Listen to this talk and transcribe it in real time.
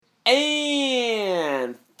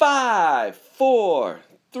4,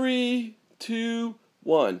 3, 2,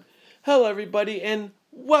 1. Hello, everybody, and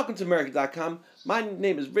welcome to America.com. My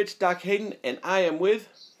name is Rich Doc Hayden, and I am with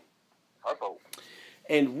Harpo.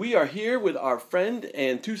 And we are here with our friend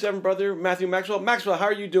and 2-7 brother, Matthew Maxwell. Maxwell, how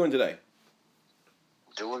are you doing today?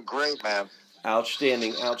 Doing great, man.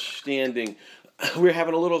 Outstanding. We're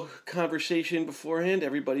having a little conversation beforehand.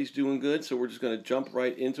 Everybody's doing good, so we're just going to jump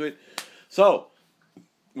right into it. So,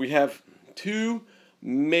 we have two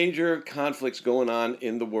major conflicts going on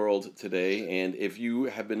in the world today, and if you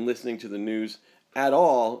have been listening to the news at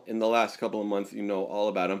all in the last couple of months, you know all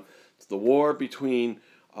about them. It's the war between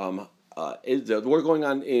the war going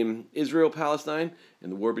on in Israel, Palestine,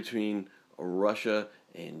 and the war between Russia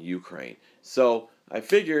and Ukraine. So I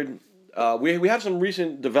figured we have some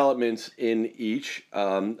recent developments in each.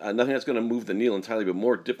 Nothing that's going to move the needle entirely, but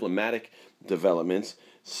more diplomatic developments.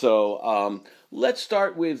 So let's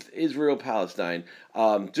start with Israel, Palestine.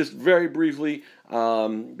 Just very briefly,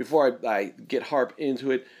 before I get Harp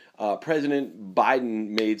into it, President Biden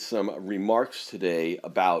made some remarks today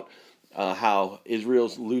about how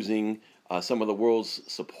Israel's losing some of the world's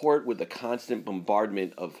support with the constant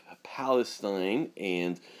bombardment of Palestine.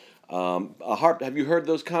 And Harp, have you heard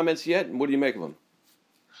those comments yet? And what do you make of them?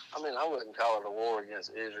 I mean, I wouldn't call it a war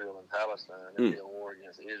against Israel and Palestine. It'd be a war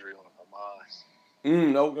against Israel and Hamas.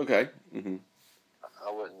 No, okay. Mm-hmm.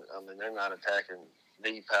 I wouldn't. I mean, they're not attacking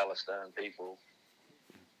the Palestine people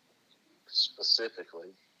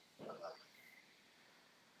specifically.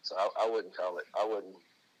 So I wouldn't call it. I wouldn't.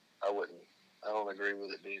 I don't agree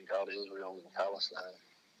with it being called Israel and Palestine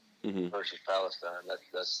versus Palestine.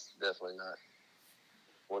 That's definitely not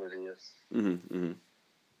what it is. Mm-hmm.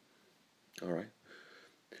 Mm-hmm. All right.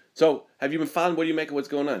 So, have you been following? What do you make of what's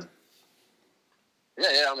going on?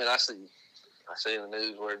 Yeah. I mean, I see in the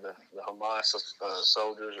news where the Hamas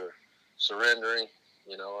soldiers are surrendering.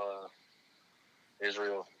 You know,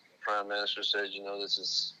 Israel Prime Minister says, this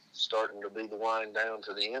is starting to be the wind down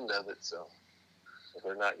to the end of it. So, if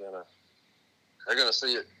they're gonna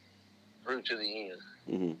see it through to the end.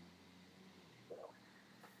 Mm-hmm.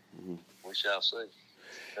 So, we shall see.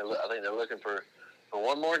 I think they're looking for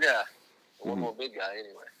one more guy, one more big guy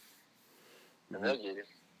anyway, and they'll get him.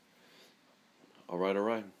 All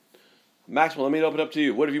right. Maxwell, let me open up to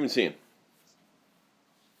you. What have you been seeing?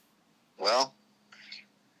 Well,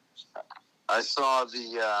 I saw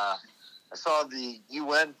the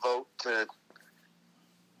UN vote to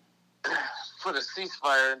put a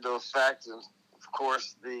ceasefire into effect, and of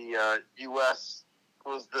course the U.S.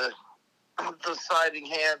 was the deciding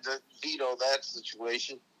hand to veto that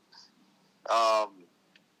situation.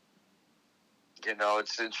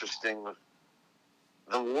 It's interesting.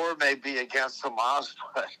 The war may be against Hamas,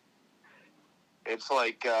 but it's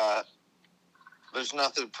like there's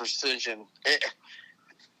nothing precision.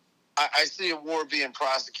 I see a war being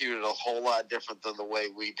prosecuted a whole lot different than the way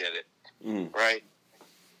we did it, right?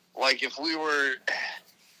 Like if we were,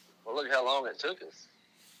 well, look how long it took us.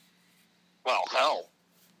 Well, hell,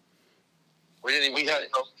 we didn't even.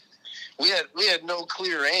 We had no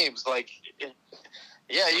clear aims. Like,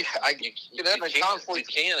 yeah, you could end a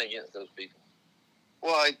conflict. You can against those people.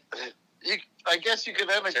 Well, I guess you could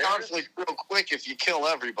end a conflict real quick if you kill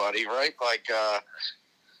everybody, right? Like,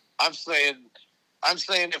 I'm saying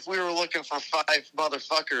if we were looking for 5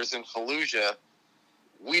 motherfuckers in Fallujah,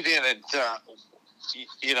 we didn't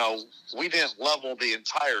level the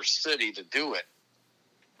entire city to do it.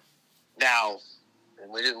 Now,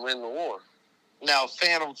 and we didn't win the war. Now,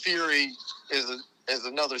 Phantom Fury is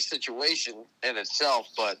another situation in itself,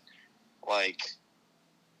 but like,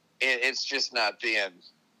 it's just not being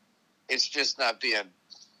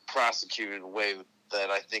prosecuted in a way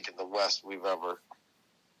that I think in the West we've ever.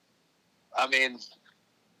 I mean,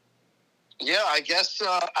 yeah, I guess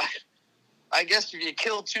if you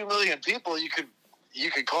kill 2 million people, you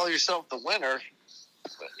could call yourself the winner.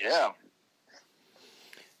 But yeah,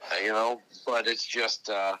 but it's just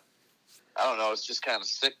I don't know. It's just kind of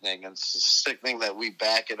sickening, and it's just sickening that we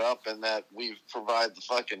back it up and that we provide the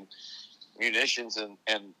fucking munitions and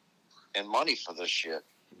money for this shit.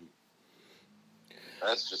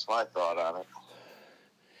 That's just my thought on it.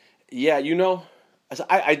 Yeah,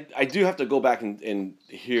 I do have to go back and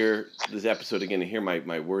hear this episode again and hear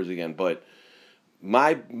my words again, but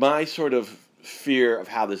my sort of fear of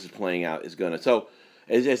how this is playing out is gonna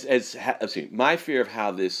my fear of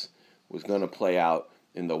how this was gonna play out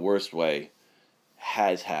in the worst way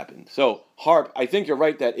has happened. So, Harp, I think you're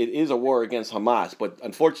right that it is a war against Hamas, but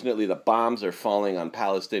unfortunately the bombs are falling on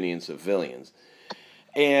Palestinian civilians.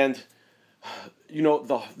 And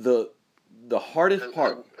the hardest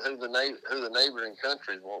part. Who the neighboring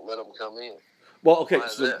countries won't let them come in. Well, okay,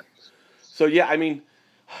 So yeah, I mean,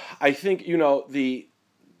 I think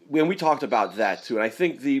when we talked about that too, and I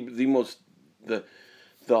think the most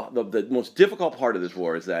difficult part of this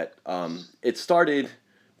war is that it started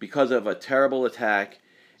because of a terrible attack,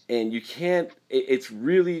 and you can't. It's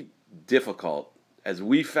really difficult, as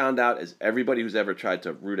we found out, as everybody who's ever tried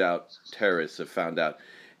to root out terrorists have found out.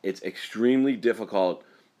 It's extremely difficult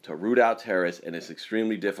to root out terrorists, and it's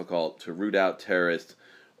extremely difficult to root out terrorists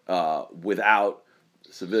without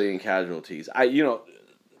civilian casualties.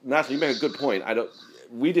 Matthew, you make a good point.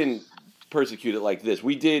 We didn't persecute it like this.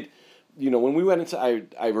 We did, when we went into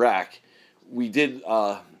Iraq, we did,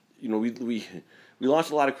 we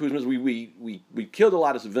launched a lot of cruise missiles. We killed a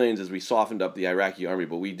lot of civilians as we softened up the Iraqi army,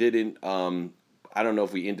 but we didn't. I don't know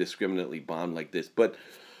if we indiscriminately bombed like this. But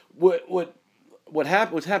what's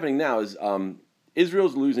happening now is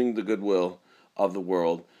Israel's losing the goodwill of the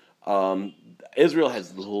world. Israel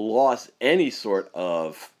has lost any sort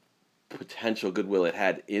of potential goodwill it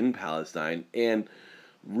had in Palestine, and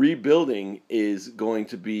rebuilding is going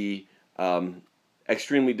to be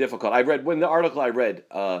extremely difficult. The article I read,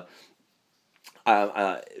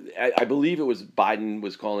 I believe it was Biden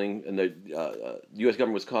was calling, and the U.S.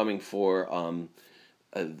 government was calling for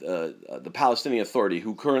the Palestinian Authority,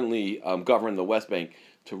 who currently govern the West Bank,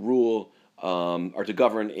 to rule or to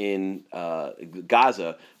govern in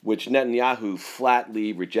Gaza, which Netanyahu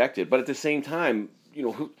flatly rejected. But at the same time,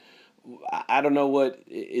 I don't know what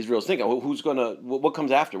Israel's thinking. What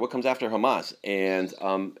comes after? What comes after Hamas? And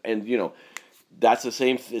that's the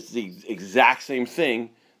same. It's the exact same thing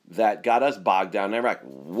that got us bogged down in Iraq.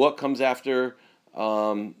 What comes after?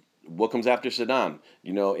 What comes after Saddam?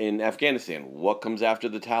 In Afghanistan. What comes after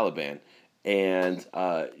the Taliban? And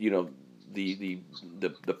the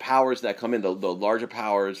powers that come in, the larger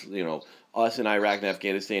powers. Us in Iraq and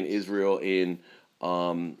Afghanistan, Israel in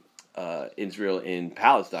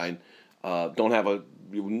Palestine.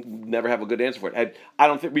 Never have a good answer for it. I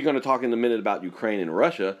don't think we're going to talk in a minute about Ukraine and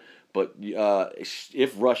Russia, but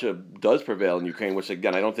if Russia does prevail in Ukraine, which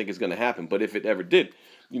again I don't think is going to happen, but if it ever did,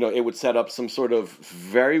 it would set up some sort of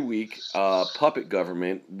very weak puppet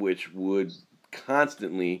government, which would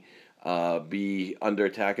constantly be under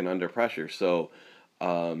attack and under pressure. So,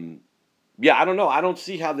 I don't know. I don't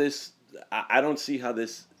see how this. I don't see how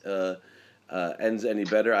this ends any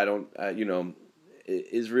better. I don't.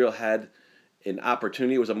 Israel had an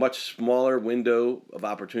opportunity. It was a much smaller window of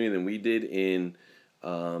opportunity than we did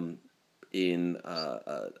after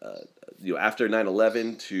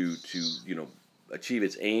 9/11 to achieve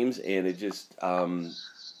its aims, and it just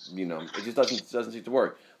it just doesn't seem to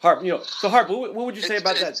work. Harp, what would you say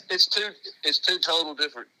about that? It's two total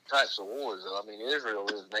different types of wars, though. I mean, Israel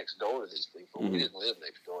lives next door to these people. Mm-hmm. We didn't live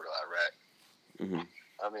next door to Iraq. Mm-hmm.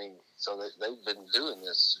 I mean, so they've been doing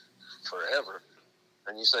this forever.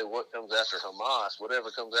 And you say, what comes after Hamas? Whatever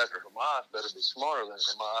comes after Hamas better be smarter than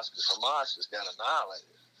Hamas, because Hamas just got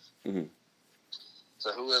annihilated. Mm-hmm.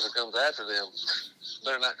 So whoever comes after them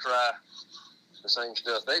better not try the same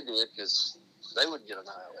stuff they did, because they would get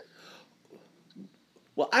annihilated.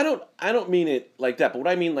 Well, I don't mean it like that, but what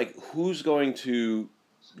I mean, like, who's going to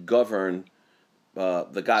govern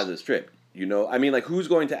the Gaza Strip? I mean, like, who's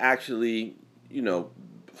going to actually,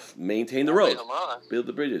 maintain the roads, build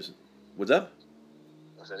the bridges? What's up?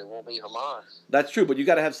 I said it won't be Hamas. That's true, but you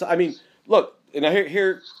got to have some. I mean, look, and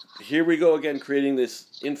here we go again, creating this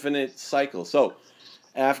infinite cycle. So,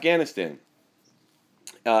 Afghanistan.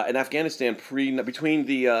 Between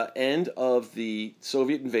the end of the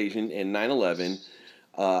Soviet invasion and 9/11,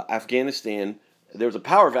 Afghanistan, there was a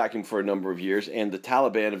power vacuum for a number of years, and the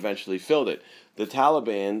Taliban eventually filled it. The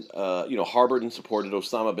Taliban, harbored and supported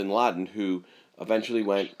Osama bin Laden, who eventually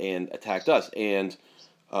went and attacked us. And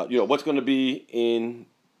what's going to be in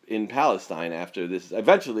Palestine after this?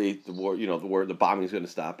 Eventually, the war, the bombing is going to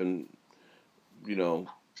stop, and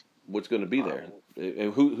what's going to be there,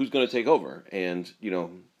 and who's going to take over, and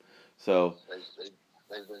so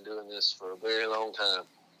they've been doing this for a very long time.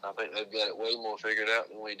 I think they've got it way more figured out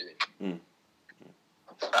than we do. Mm.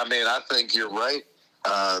 I mean, I think you're right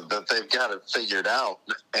that they've got it figured out,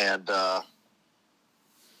 and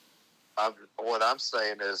what I'm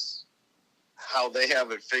saying is how they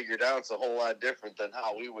have it figured out is a whole lot different than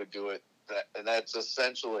how we would do it. And that's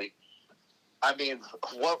essentially, I mean,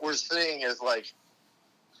 what we're seeing is like,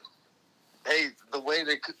 hey, the way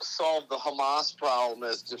to solve the Hamas problem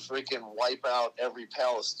is to freaking wipe out every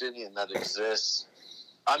Palestinian that exists.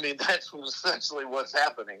 I mean, that's essentially what's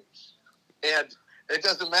happening. And it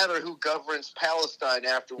doesn't matter who governs Palestine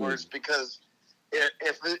afterwards, because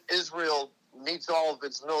if Israel meets all of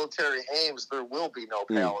its military aims, there will be no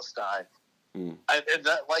Palestine. And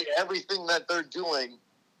that, like, everything that they're doing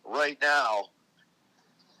right now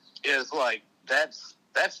is like that's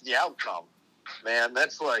the outcome, man.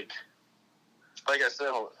 That's like I said,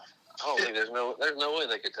 I don't think there's no way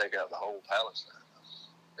they could take out the whole Palestine.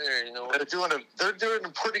 You know, they're doing a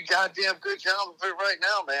pretty goddamn good job of it right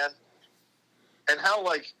now, man. And how,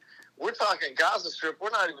 like, we're talking Gaza Strip, we're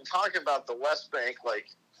not even talking about the West Bank, like,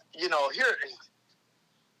 you know, here,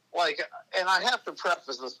 like, and I have to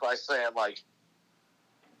preface this by saying, like,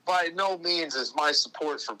 by no means is my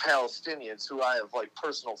support for Palestinians, who I have, like,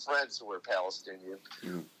 personal friends who are Palestinian,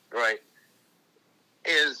 right,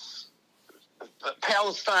 is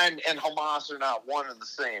Palestine and Hamas are not one and the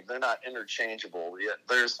same. They're not interchangeable. Yet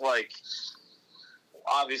there's, like,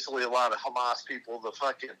 obviously a lot of Hamas people, the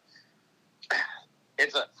fucking,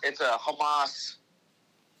 it's a Hamas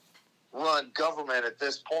run government at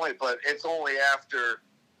this point, but it's only after,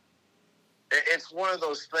 it's one of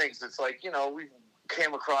those things. It's like, you know, we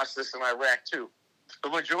came across this in Iraq too. The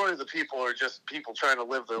majority of the people are just people trying to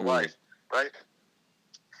live their life, right?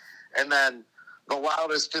 And then the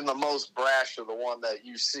loudest and the most brash are the one that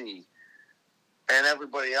you see. And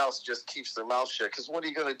everybody else just keeps their mouth shut. Because what are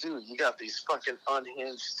you going to do? You got these fucking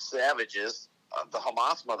unhinged savages, the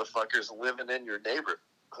Hamas motherfuckers living in your neighborhood.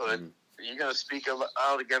 Are you going to speak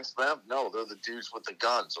out against them? No, they're the dudes with the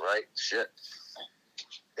guns, right? Shit.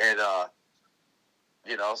 And,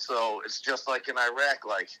 you know, so it's just like in Iraq,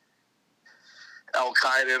 like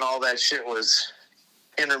Al-Qaeda and all that shit was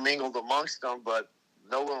intermingled amongst them, but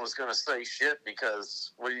no one was going to say shit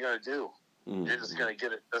because what are you going to do? You're just going to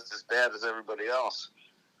get it just as bad as everybody else.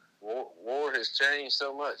 War has changed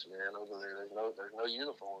so much, man. Over there, there's no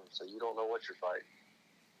uniform, so you don't know what you're fighting.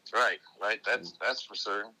 Right. That's for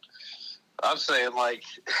certain. I'm saying, like,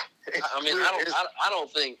 I mean, I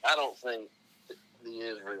don't think the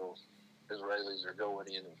Israelis are going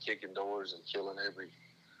in and kicking doors and killing every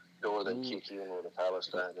door they kick in with a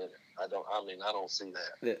Palestine in it. I don't see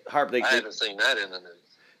that. Harp, I haven't seen that in the news.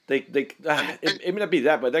 It may not be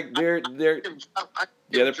that, but they're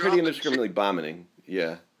pretty indiscriminately bombing.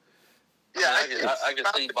 Yeah. Yeah, I can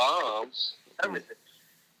see bombs. Everything.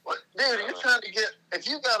 Dude, you're trying to get, if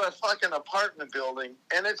you got a fucking apartment building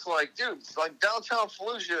and it's like, dude, it's like downtown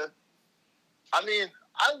Fallujah. I mean,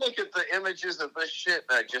 I look at the images of this shit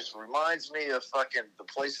and it just reminds me of fucking the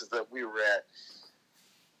places that we were at.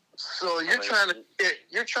 So you're trying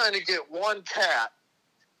to get one cat,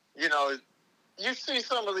 you know, you see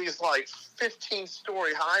some of these like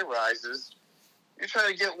 15-story high rises. You're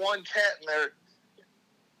trying to get one cat in there,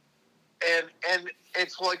 and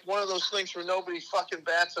it's like one of those things where nobody fucking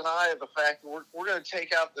bats an eye at the fact that we're going to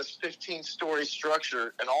take out this 15-story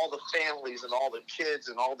structure and all the families and all the kids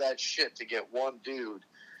and all that shit to get one dude.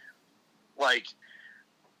 Like,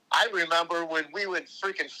 I remember when we would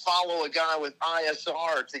freaking follow a guy with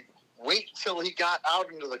ISR to wait till he got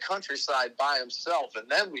out into the countryside by himself, and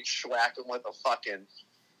then we'd schwack him with a fucking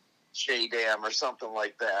J-Dam or something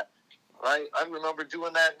like that, right? I remember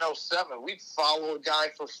doing that in 07. We'd follow a guy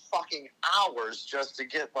for fucking hours just to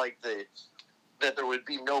get, like, that there would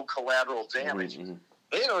be no collateral damage.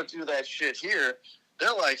 They don't do that shit here.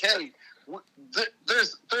 They're like, hey,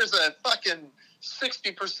 there's a fucking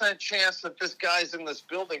 60% chance that this guy's in this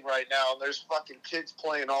building right now, and there's fucking kids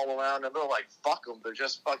playing all around, and they're like, fuck them, they're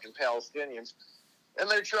just fucking Palestinians. And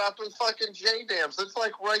they're dropping fucking J-Dams. It's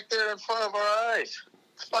like right there in front of our eyes.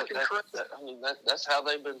 It's fucking crazy. I mean, that's how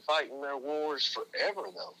they've been fighting their wars forever,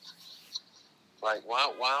 though. Like,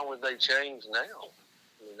 why would they change now?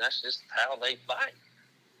 I mean, that's just how they fight.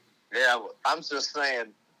 Yeah, I'm just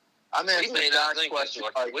saying. I mean, we may not think it's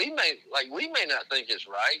right. We may not think it's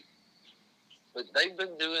right, but they've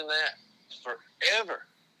been doing that forever.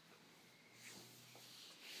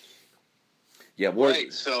 Yeah,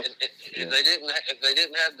 right. So if they didn't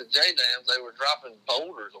have the J-Dams, they were dropping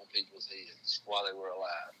boulders on people's heads while they were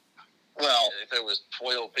alive. Well, and if there was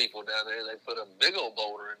 12 people down there, they put a big old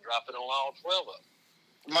boulder and drop it on all 12 of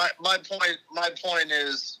them. My point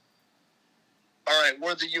is, all right,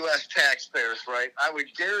 we're the U.S. taxpayers, right? I would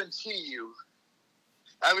guarantee you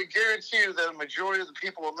that a majority of the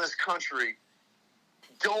people in this country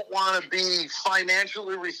don't want to be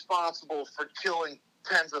financially responsible for killing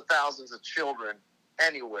tens of thousands of children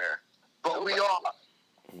anywhere. But we are,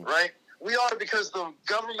 right? We are, because the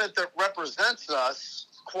government that represents us,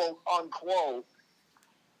 quote unquote,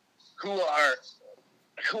 who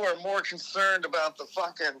are more concerned about the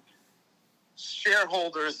fucking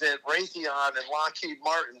shareholders at Raytheon and Lockheed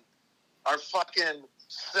Martin, are fucking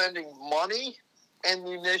sending money and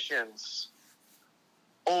munitions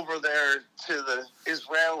over there to the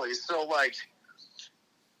Israelis. So, like,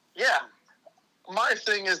 yeah, my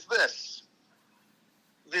thing is this.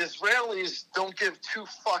 the Israelis don't give two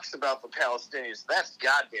fucks about the Palestinians. That's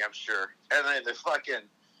goddamn sure. And then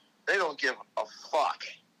they don't give a fuck.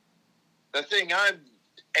 The thing and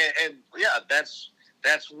yeah, that's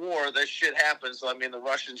war. That shit happens. I mean, the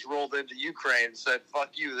Russians rolled into Ukraine and said,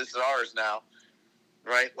 fuck you, this is ours now.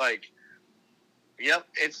 Right? Like, yep,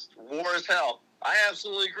 it's war as hell. I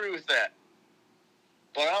absolutely agree with that.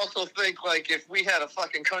 But I also think, like, if we had a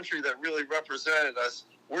fucking country that really represented us,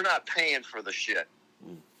 we're not paying for the shit.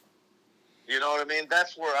 You know what I mean?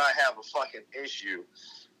 That's where I have a fucking issue.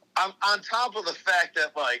 I'm on top of the fact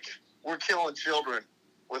that, like, we're killing children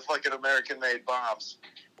with fucking American-made bombs.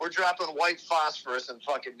 We're dropping white phosphorus in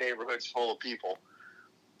fucking neighborhoods full of people.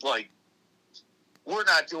 Like, we're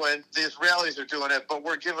not doing, the Israelis are doing it, but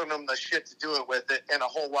we're giving them the shit to do it with it and a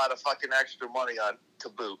whole lot of fucking extra money on to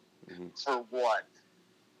boot. Mm-hmm. For what?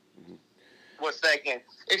 Mm-hmm. What's that game?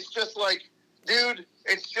 It's just like, dude,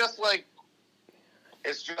 it's just like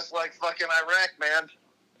fucking Iraq, man.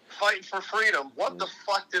 Fighting for freedom. What the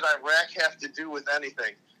fuck did Iraq have to do with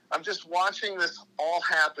anything? I'm just watching this all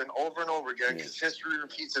happen over and over again because history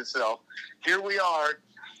repeats itself. Here we are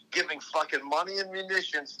giving fucking money and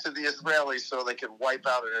munitions to the Israelis so they can wipe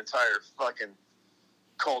out an entire fucking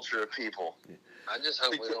culture of people. I just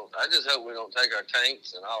hope we don't take our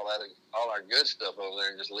tanks and all our good stuff over there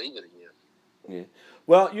and just leave it again. Yeah.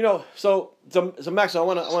 Well, you know, so Max, I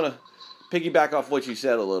want to piggyback off what you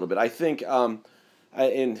said a little bit. I think, I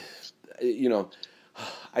think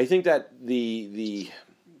that the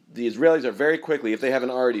Israelis are very quickly, if they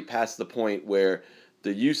haven't already passed the point where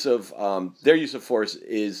the use of their use of force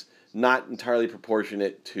is not entirely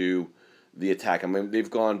proportionate to the attack. I mean, they've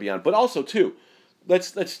gone beyond. But also, too,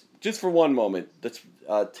 let's just for one moment, let's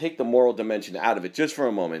take the moral dimension out of it just for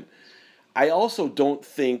a moment. I also don't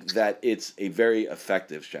think that it's a very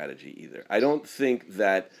effective strategy either. I don't think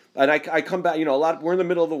that, and I come back, we're in the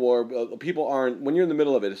middle of the war. People aren't, when you're in the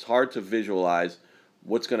middle of it, it's hard to visualize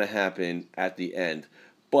what's going to happen at the end.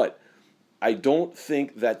 But I don't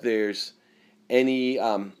think that there's any,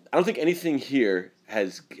 I don't think anything here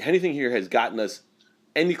has gotten us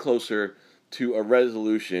any closer to a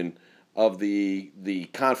resolution of the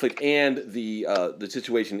conflict and the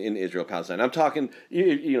situation in Israel Palestine. I'm talking,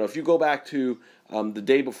 if you go back to the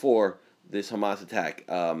day before this Hamas attack,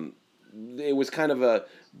 it was kind of a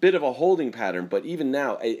bit of a holding pattern. But even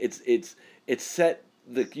now, it's set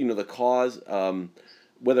the cause,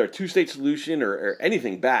 whether a two-state solution or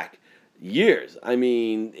anything, back years. I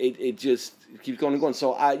mean, it just keeps going and going.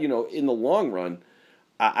 So in the long run,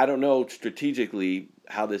 I don't know strategically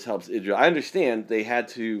how this helps Israel. I understand they had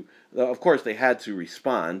to. Of course, they had to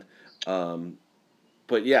respond,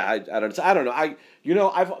 but yeah, I don't know.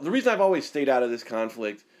 The reason I've always stayed out of this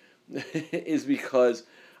conflict is because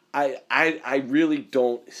I really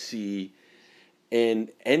don't see an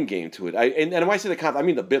end game to it. And when I say the conflict, I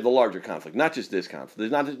mean the larger conflict, not just this conflict.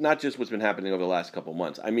 There's not just what's been happening over the last couple of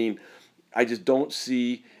months. I mean, I just don't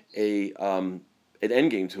see an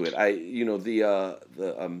end game to it.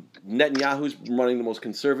 Netanyahu's running the most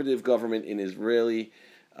conservative government in Israeli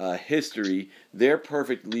history. They're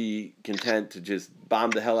perfectly content to just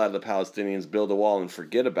bomb the hell out of the Palestinians, build a wall, and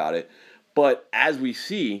forget about it. But as we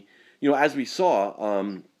see, as we saw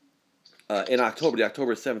in October, the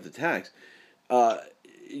October 7th attacks,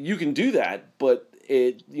 you can do that, but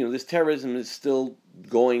this terrorism is still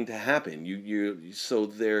going to happen. So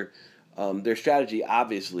their strategy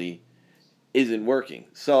obviously isn't working.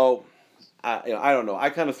 So I don't know. I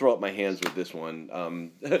kind of throw up my hands with this one.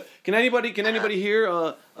 Can anybody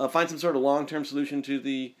here find some sort of long-term solution to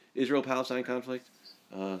the Israel-Palestine conflict?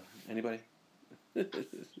 Anybody?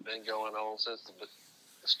 It's been going on since the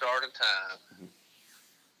start of time.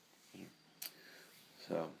 Mm-hmm.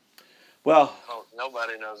 So, well.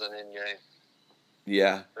 Nobody knows an end game.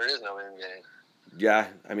 Yeah. There is no end game. Yeah,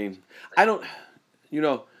 I mean, I don't.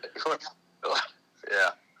 Yeah.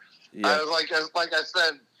 I was like I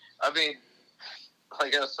said. I mean,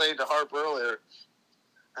 like I was saying to Harpo earlier,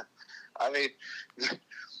 I mean,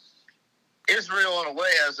 Israel in a way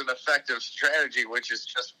has an effective strategy, which is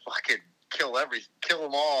just fucking kill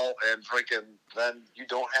them all, and freaking then you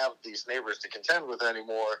don't have these neighbors to contend with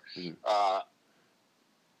anymore,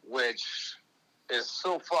 which is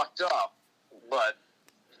so fucked up. But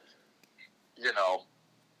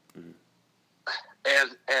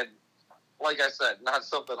and like I said, not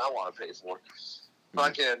something I want to pay for.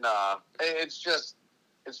 Fucking, it's just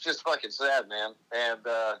fucking sad, man. And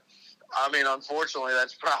I mean, unfortunately,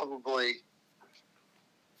 that's probably.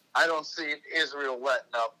 I don't see Israel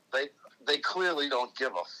letting up. They clearly don't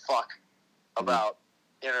give a fuck about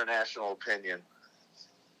international opinion.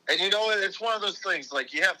 And you know, it's one of those things,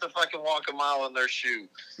 like, you have to fucking walk a mile in their shoe.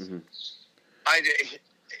 Mm-hmm. I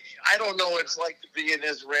don't know what it's like to be an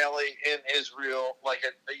Israeli in Israel, like,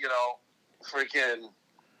 freaking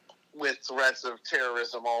with threats of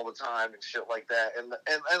terrorism all the time and shit like that. And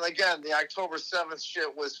again, the October 7th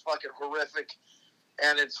shit was fucking horrific.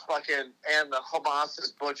 And it's fucking, and the Hamas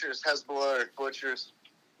is butchers, Hezbollah is butchers.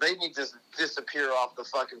 They need to disappear off the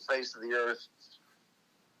fucking face of the earth.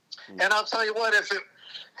 Mm. And I'll tell you what,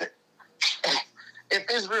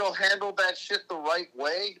 if Israel handled that shit the right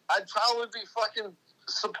way, I'd probably be fucking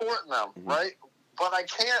supporting them, right? But I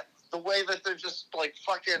can't, the way that they're just like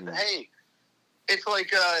fucking, hey, it's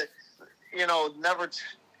like,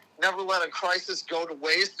 never let a crisis go to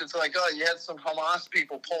waste. It's like, oh, you had some Hamas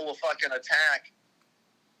people pull a fucking attack,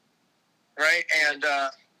 right? And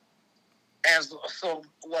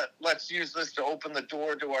let's use this to open the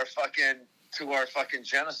door to our fucking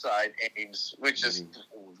genocide aims, which is,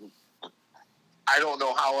 I don't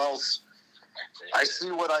know how else. I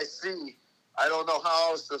see what I see. I don't know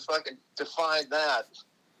how else to fucking define that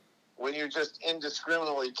when you're just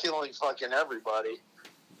indiscriminately killing fucking everybody,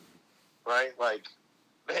 right? Like,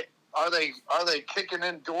 are they kicking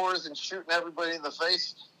in doors and shooting everybody in the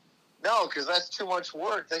face? No, because that's too much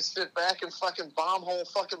work. They sit back and fucking bomb whole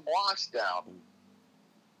fucking blocks down.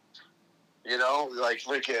 You know, like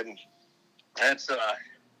freaking. That's. I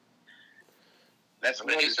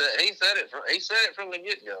mean, he said it from the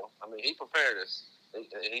get-go. I mean, he prepared us.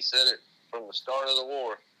 He said it from the start of the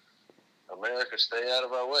war. America, stay out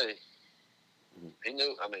of our way. He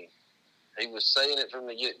knew. I mean, he was saying it from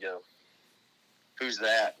the get-go. Who's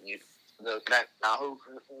that? Who?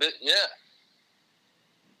 Yeah.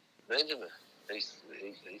 Benjamin. He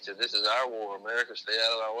said, "This is our war. America, stay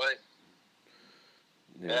out of our way."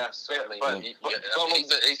 Yeah, he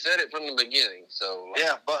said it from the beginning. So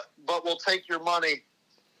yeah, but we'll take your money.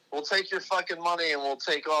 We'll take your fucking money, and we'll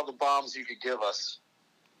take all the bombs you could give us.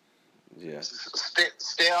 Yeah.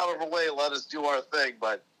 Stay out of our way. Let us do our thing,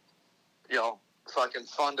 but fucking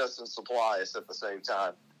fund us and supply us at the same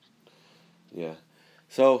time. Yeah.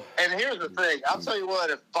 So. And here's the thing. I'll tell you what.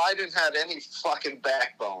 If Biden had any fucking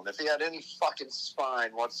backbone, if he had any fucking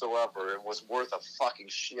spine whatsoever, and was worth a fucking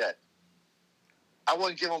shit, I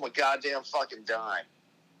wouldn't give him a goddamn fucking dime.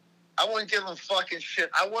 I wouldn't give him fucking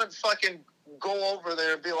shit. I wouldn't fucking go over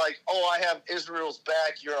there and be like, oh, I have Israel's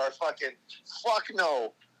back. You're our fucking... Fuck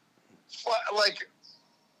no. Like,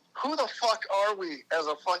 who the fuck are we as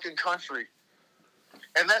a fucking country?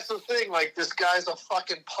 And that's the thing. Like, this guy's a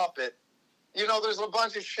fucking puppet. You know, there's a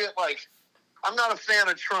bunch of shit like... I'm not a fan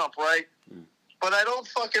of Trump, right? But I don't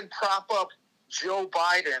fucking prop up Joe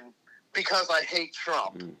Biden because I hate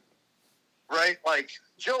Trump. Right? Like,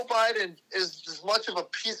 Joe Biden is as much of a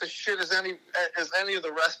piece of shit as any of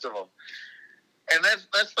the rest of them. And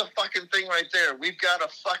that's the fucking thing right there. We've got a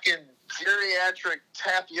fucking geriatric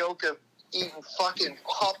tapioca eating fucking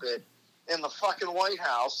puppet in the fucking White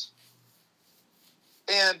House.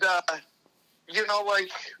 And,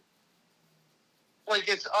 like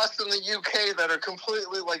it's us in the UK that are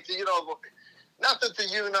completely like, not that the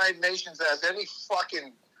United Nations has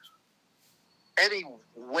any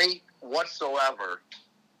weight whatsoever,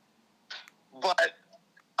 but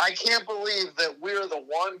I can't believe that we are the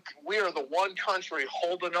one country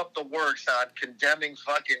holding up the works on condemning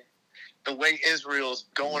fucking the way Israel's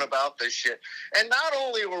going about this shit. And not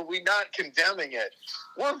only were we not condemning it,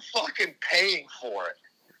 we're fucking paying for it.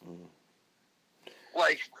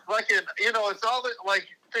 Like, fucking, it's all that, like,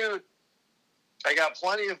 dude, I got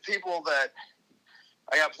plenty of people I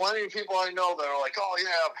know that are like, oh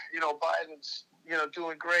yeah, Biden's,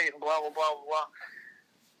 doing great and blah, blah, blah, blah, blah.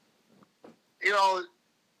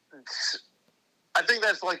 I think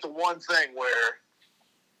that's like the one thing where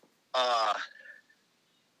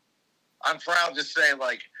I'm proud to say,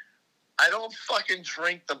 like, I don't fucking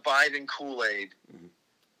drink the Biden Kool-Aid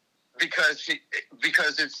because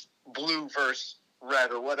it's blue versus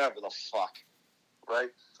red or whatever the fuck,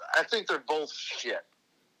 right? I think they're both shit.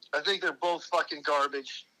 I think they're both fucking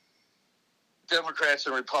garbage. Democrats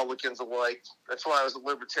and Republicans alike. That's why I was a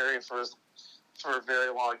libertarian for a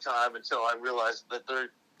very long time until I realized that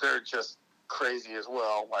they're just crazy as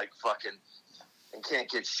well, like fucking, and can't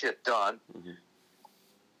get shit done.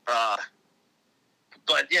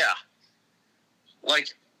 But yeah,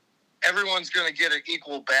 like everyone's gonna get an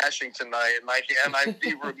equal bashing tonight, and I'd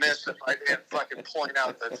be remiss if I didn't fucking point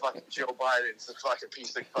out that fucking Joe Biden's a fucking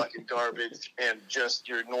piece of fucking garbage and just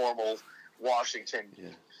your normal Washington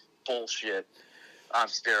bullshit on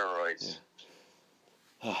steroids.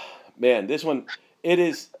 Yeah. Man, this one,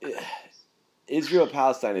 Israel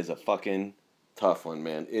Palestine is a fucking tough one,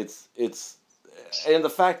 man. It's and the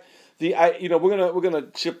fact we're gonna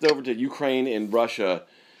shift over to Ukraine and Russia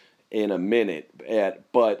in a minute,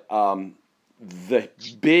 but the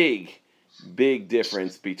big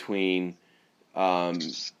difference between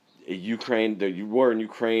Ukraine, the war in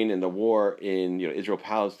Ukraine and the war in Israel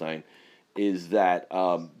Palestine, is that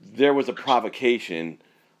there was a provocation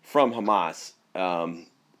from Hamas.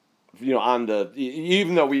 On the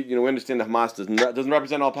even though we understand that Hamas doesn't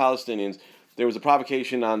represent all Palestinians, there was a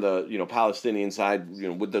provocation on the Palestinian side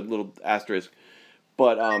with the little asterisk,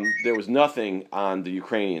 but there was nothing on the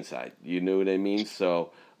Ukrainian side. You know what I mean?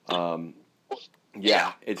 So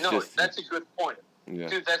it's just that's a good point,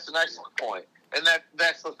 dude. That's an excellent point, and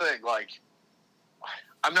that's the thing. Like,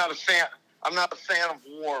 I'm not a fan of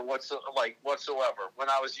war whatsoever. When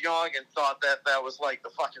I was young and thought that was like the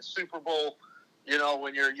fucking Super Bowl.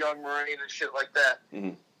 When you're a young Marine and shit like that.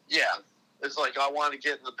 Mm-hmm. Yeah, it's like I want to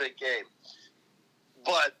get in the big game.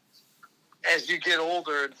 But as you get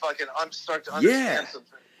older and fucking start to understand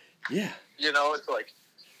something, it's like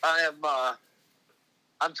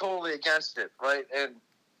I'm totally against it, right? And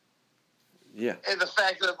the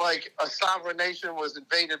fact that like a sovereign nation was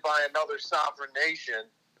invaded by another sovereign nation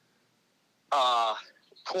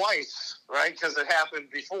twice, right? Because it happened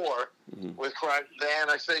before with the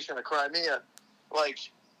annexation of Crimea. Like,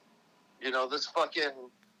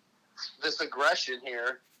 this aggression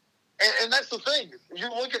here. And that's the thing. You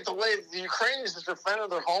look at the way the Ukrainians have defended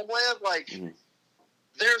their homeland, like,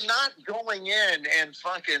 they're not going in and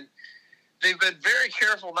fucking... They've been very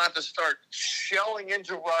careful not to start shelling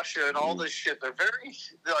into Russia and all this shit. They're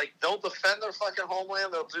they'll defend their fucking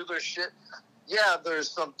homeland. They'll do their shit. Yeah, there's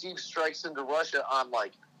some deep strikes into Russia on,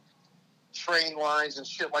 like, train lines and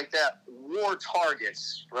shit like that, war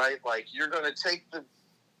targets, right? Like, you're going to take the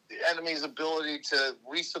enemy's ability to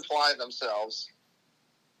resupply themselves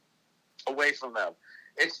away from them.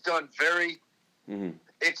 It's done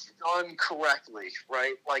it's done correctly,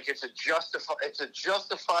 right? Like, it's a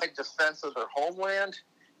justified defense of their homeland,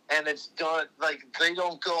 and it's done, like, they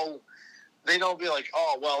don't be like,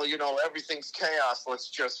 oh, well, everything's chaos, let's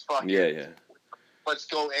just let's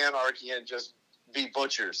go anarchy and just be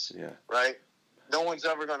butchers, right? No one's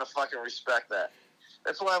ever going to fucking respect that.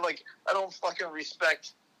 That's why, like, I don't fucking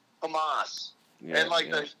respect Hamas. And,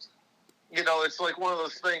 like, it's like one of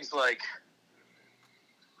those things, like,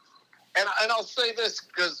 and I'll say this,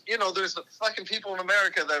 because, there's fucking people in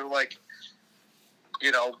America that are, like,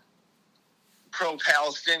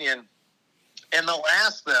 pro-Palestinian, and they'll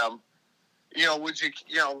ask them, would you,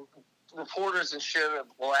 reporters and shit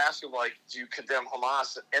will ask them, like, do you condemn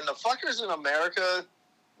Hamas? And the fuckers in America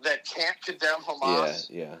that can't condemn Hamas,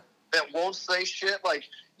 that won't say shit, like,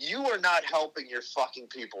 you are not helping your fucking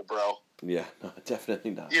people, bro. Yeah, no,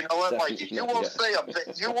 definitely not. You know what? Definitely like, you won't say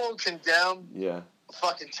you won't condemn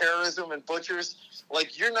fucking terrorism and butchers.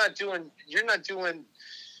 Like, you're not doing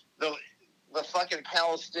the fucking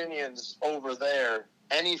Palestinians over there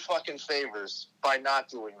any fucking favors by not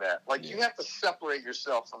doing that. Like, you have to separate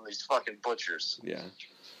yourself from these fucking butchers. Yeah.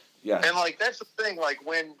 And, like, that's the thing. Like,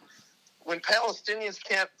 when Palestinians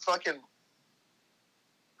can't fucking...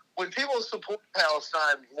 When people who support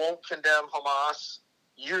Palestine won't condemn Hamas,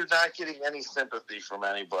 you're not getting any sympathy from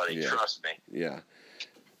anybody. Trust me. Yeah.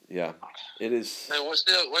 It is... And what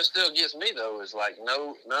still gets me, though, is, like, none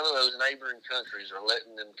of those neighboring countries are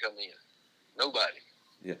letting them come in. Nobody.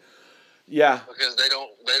 Yeah. Because they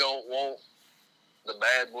don't want the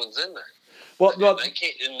bad ones in there. Well, they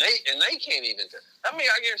can't, and they can't even. I mean,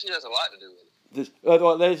 I guarantee that's a lot to do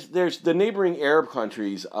with There's it. the neighboring Arab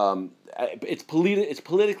countries. It's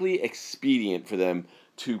politically expedient for them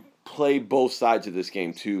to play both sides of this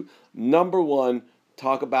game. To number one,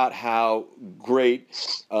 talk about how great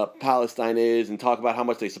Palestine is, and talk about how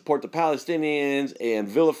much they support the Palestinians and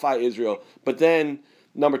vilify Israel. But then,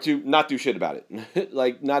 number two, not do shit about it.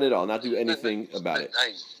 Like, not at all. Not do anything about it.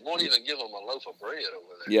 Hey, won't even give them a loaf of bread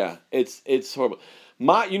over there. Yeah, it's horrible.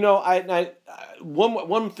 One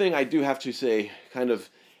thing I do have to say, kind of,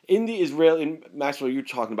 in the Israeli, Maxwell, you're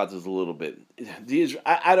talking about this a little bit.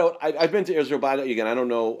 I've been to Israel, but again, I don't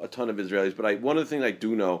know a ton of Israelis, but one of the things I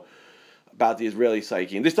do know about the Israeli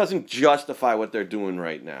psyche, and this doesn't justify what they're doing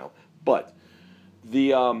right now, but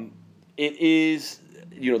it is,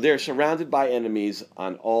 they're surrounded by enemies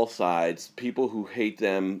on all sides, people who hate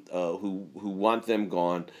them, who want them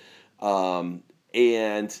gone,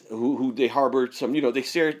 and who they harbor some,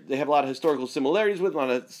 they have a lot of historical similarities with, a lot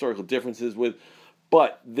of historical differences with,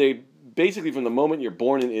 but they basically, from the moment you're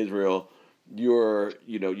born in Israel, you're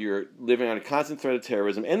living on a constant threat of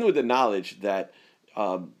terrorism, and with the knowledge that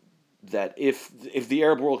if the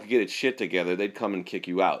Arab world could get its shit together, they'd come and kick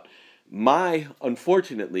you out.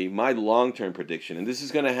 Unfortunately, my long-term prediction, and this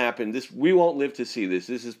is going to happen. We won't live to see this.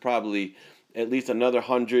 This is probably at least another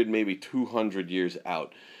 100, maybe 200 years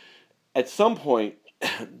out. At some point,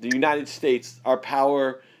 the United States, our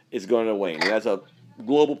power is going to wane. And as a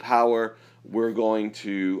global power, we're going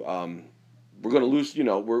to lose.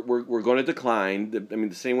 We're going to decline. The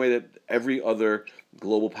same way that every other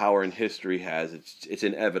global power in history has. It's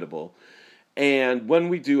inevitable. And when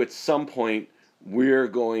we do, at some point, we're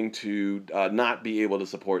going to not be able to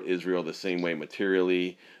support Israel the same way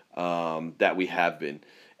materially that we have been.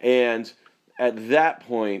 And at that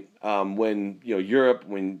point, when Europe,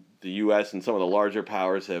 when the U.S. and some of the larger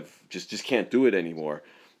powers have just can't do it anymore,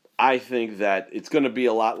 I think that it's going to be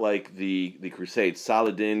a lot like the Crusades.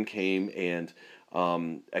 Saladin came and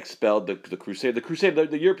expelled the Crusade.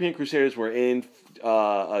 The European Crusaders were in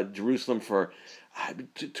Jerusalem for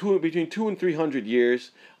between 200 and 300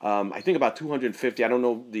 years. I think about 250. I don't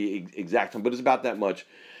know the exact time, but it's about that much.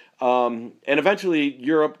 And eventually,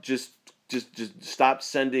 Europe just stopped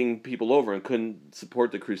sending people over and couldn't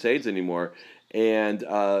support the Crusades anymore, and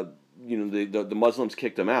the Muslims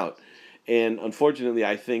kicked them out. And unfortunately,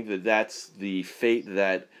 I think that that's the fate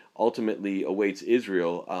that ultimately awaits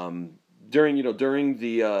Israel. During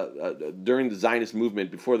the Zionist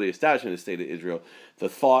movement, before the establishment of the state of Israel, the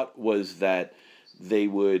thought was that they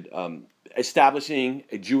would establishing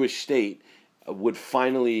a Jewish state would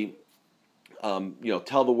finally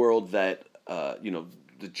tell the world that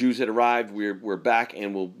the Jews had arrived, we're back,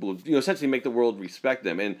 and we'll essentially make the world respect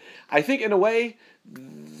them. And I think in a way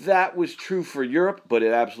that was true for Europe, but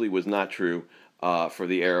it absolutely was not true for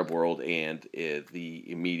the Arab world and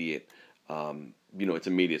the immediate its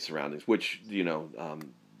immediate surroundings, which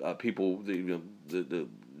people the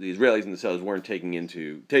Israelis and the settlers weren't taking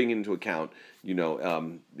into account in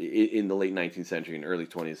the late 19th century and early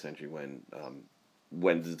 20th century when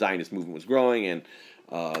the Zionist movement was growing and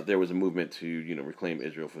there was a movement to reclaim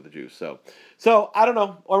Israel for the Jews. So I don't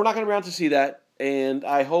know. We're not going to be around to see that, and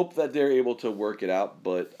I hope that they're able to work it out.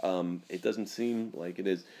 But it doesn't seem like it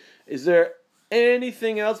is. Is there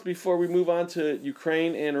anything else before we move on to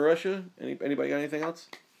Ukraine and Russia? Anybody got anything else?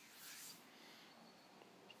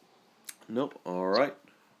 Nope. All right.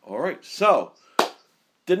 So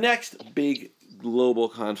the next big global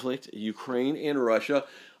conflict, Ukraine and Russia,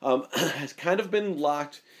 has kind of been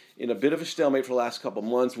locked in a bit of a stalemate for the last couple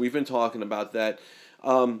months. We've been talking about that.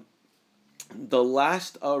 The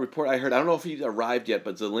last report I heard, I don't know if he's arrived yet,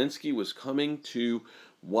 but Zelensky was coming to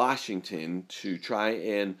Washington to try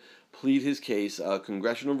and plead his case.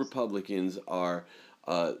 Congressional Republicans are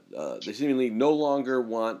they seemingly no longer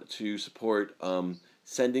want to support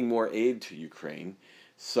sending more aid to Ukraine.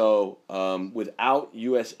 So without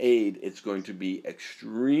U.S. aid, it's going to be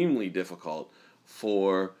extremely difficult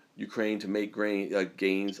for Ukraine to make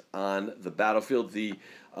gains on the battlefield. The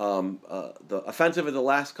offensive of the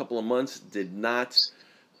last couple of months did not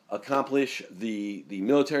accomplish the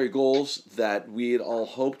military goals that we had all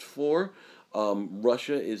hoped for.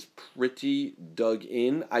 Russia is pretty dug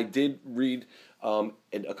in. I did read a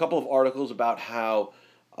couple of articles about how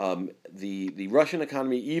the Russian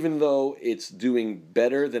economy, even though it's doing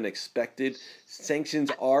better than expected,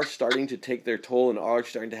 sanctions are starting to take their toll and are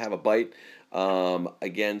starting to have a bite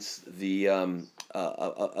against the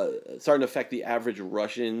starting to affect the average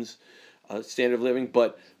Russian's standard of living.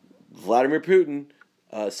 But Vladimir Putin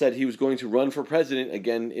said he was going to run for president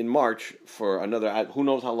again in March for another, who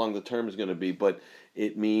knows how long the term is going to be, but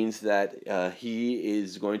it means that he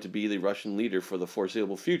is going to be the Russian leader for the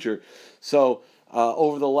foreseeable future. So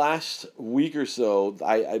over the last week or so,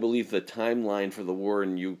 I believe the timeline for the war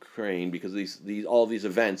in Ukraine, because all these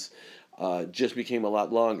events just became a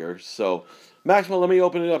lot longer. So, Maxwell, let me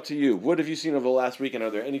open it up to you. What have you seen over the last week, and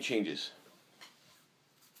are there any changes?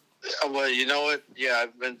 Well, you know what? Yeah,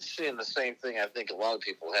 I've been seeing the same thing I think a lot of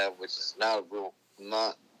people have, which is not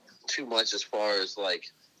too much as far as like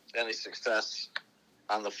any success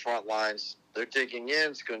on the front lines. They're digging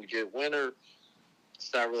in. It's going to get winter.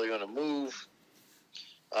 It's not really going to move.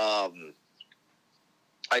 I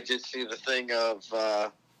did see the thing of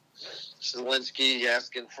Zelensky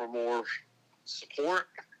asking for more support,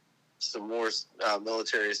 some more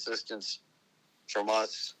military assistance from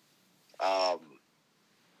us.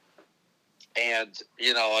 And,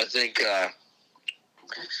 I think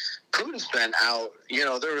Putin's been out.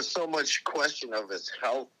 There was so much question of his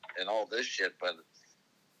health and all this shit, but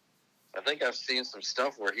I think I've seen some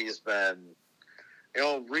stuff where he's been,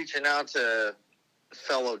 reaching out to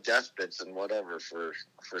fellow despots and whatever for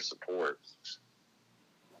support.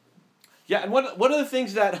 Yeah, and one of the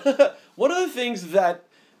things that one of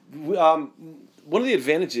the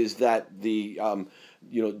advantages that the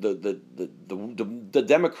the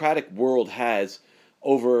democratic world has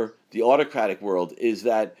over the autocratic world is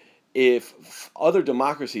that if other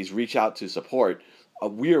democracies reach out to support,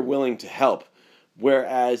 we are willing to help.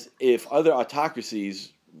 Whereas if other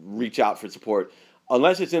autocracies reach out for support,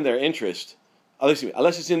 unless it's in their interest,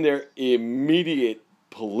 unless it's in their immediate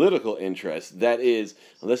political interest, that is,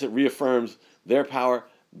 unless it reaffirms their power,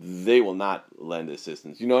 they will not lend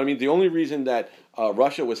assistance. You know what I mean? The only reason that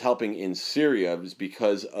Russia was helping in Syria was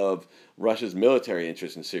because of Russia's military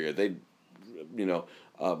interest in Syria.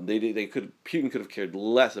 Putin could have cared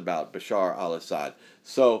less about Bashar al-Assad.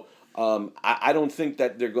 So I don't think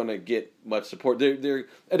that they're going to get much support.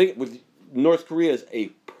 I think with North Korea is a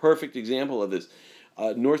perfect example of this.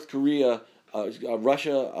 Russia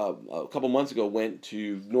a couple months ago went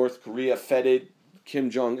to North Korea, feted Kim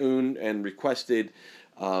Jong-un, and requested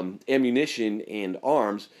ammunition and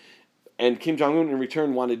arms, and Kim Jong-un in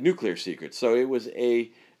return wanted nuclear secrets. So it was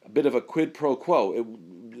a bit of a quid pro quo.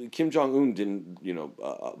 Kim Jong-un didn't,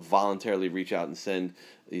 voluntarily reach out and send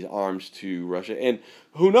these arms to Russia. And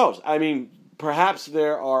who knows? I mean, perhaps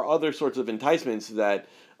there are other sorts of enticements that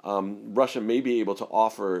Russia may be able to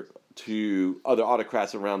offer to other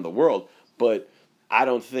autocrats around the world, but I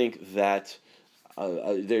don't think that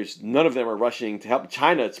there's none of them are rushing to help.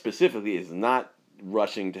 China specifically is not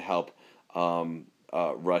rushing to help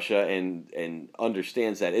Russia and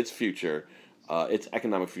understands that its future, its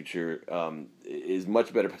economic future, is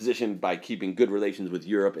much better positioned by keeping good relations with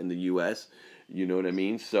Europe and the U.S. You know what I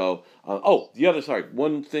mean? So,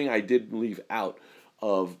 one thing I did leave out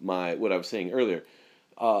of what I was saying earlier.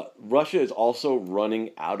 Russia is also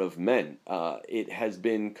running out of men. It has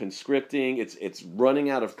been conscripting. It's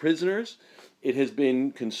running out of prisoners. It has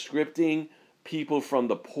been conscripting people from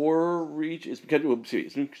the poorer regions.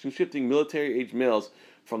 It's been conscripting military-age males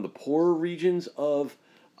from the poorer regions of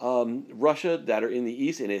Russia that are in the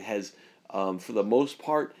east, and it has, for the most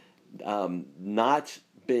part, not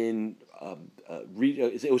been.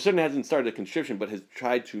 It certainly hasn't started a conscription, but has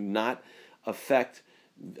tried to not affect.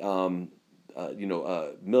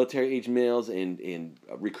 Military-age males and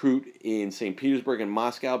recruit in St. Petersburg and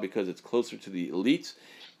Moscow because it's closer to the elites.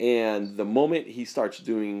 And the moment Putin starts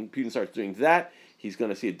doing that, he's going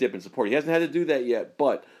to see a dip in support. He hasn't had to do that yet,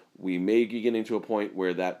 but we may be getting to a point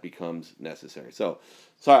where that becomes necessary. So,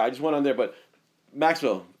 sorry, I just went on there. But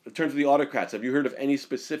Maxwell, in terms of the autocrats, have you heard of any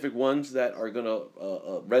specific ones that are going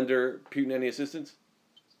to render Putin any assistance?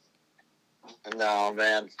 No,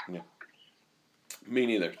 man. Yeah. Me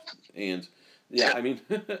neither. And yeah, I mean,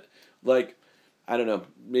 like, I don't know,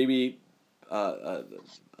 maybe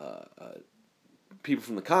people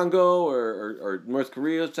from the Congo or North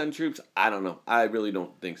Korea send troops. I don't know. I really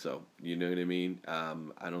don't think so. You know what I mean?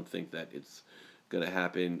 I don't think that it's going to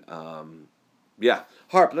happen. Yeah.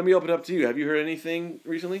 Harp, let me open it up to you. Have you heard anything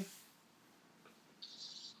recently?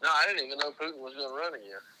 No, I didn't even know Putin was going to run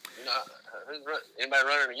again. Anybody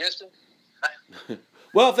running against him?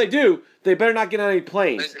 Well, if they do, they better not get on any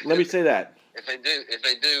planes. Let me say that. If they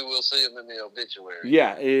do, we'll see them in the obituary.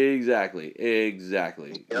 Yeah, exactly.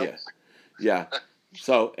 Yep. Yeah.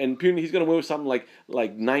 So, and Putin, he's going to win with something like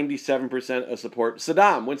 97% of support.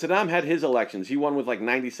 When Saddam had his elections, he won with like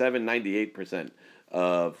 97, 98%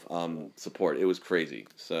 of support. It was crazy.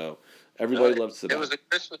 So, everybody loves Saddam. It was a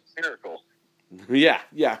Christmas miracle. Yeah,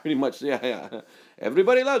 pretty much. Yeah.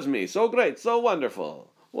 Everybody loves me. So great, so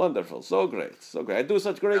wonderful, so great. I do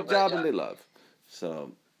such great job, and they love.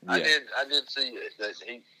 So. Yeah. I did see that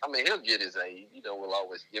he'll get his aid. We'll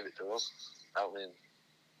always give it to him.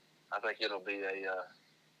 I think it'll be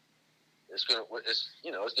it's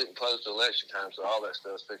getting close to election time, so all that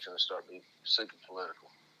stuff's fixing to start being super political.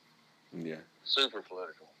 Yeah. Super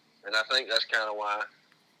political. And I think that's kind of why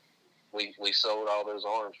we sold all those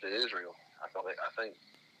arms to Israel. I think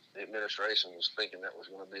the administration was thinking that was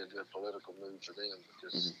going to be a good political move for them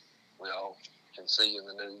because we all can see in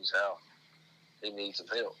the news how he needs some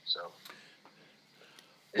help. So,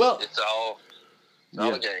 it's all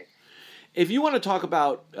a game. If you want to talk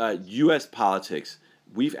about U.S. politics,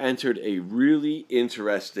 we've entered a really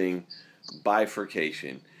interesting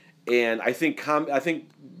bifurcation, and I think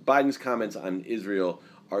Biden's comments on Israel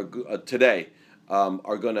are today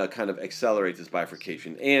are going to kind of accelerate this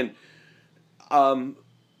bifurcation. And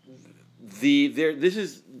the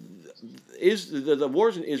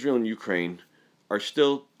wars in Israel and Ukraine are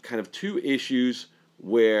still kind of two issues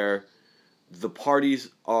where the parties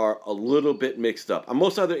are a little bit mixed up. On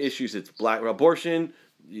most other issues, it's black abortion,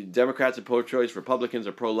 Democrats are pro-choice, Republicans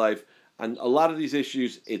are pro-life. On a lot of these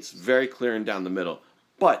issues, it's very clear and down the middle.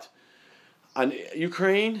 But on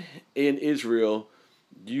Ukraine and Israel,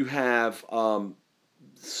 you have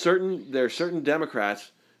there are certain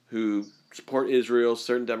Democrats who support Israel,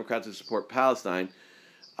 certain Democrats who support Palestine.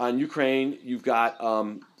 On Ukraine, you've got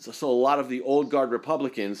so a lot of the old guard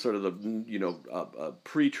Republicans, sort of the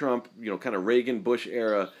pre-Trump, kind of Reagan Bush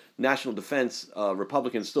era national defense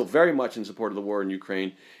Republicans, still very much in support of the war in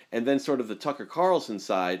Ukraine, and then sort of the Tucker Carlson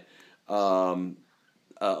side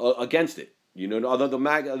against it. Although the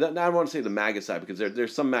MAGA, I don't want to say the MAGA side because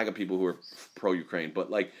there's some MAGA people who are pro-Ukraine, but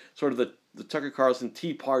like sort of the Tucker Carlson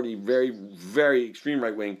Tea Party, very, very extreme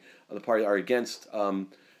right wing of the party are against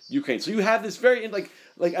Ukraine. So you have this very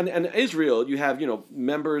and Israel, you have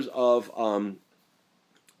members of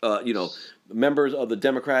members of the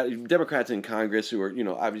Democrats in Congress who are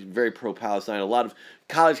obviously very pro-Palestine. A lot of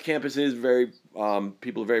college campuses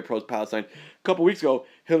people are very pro-Palestine. A couple weeks ago,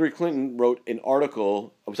 Hillary Clinton wrote an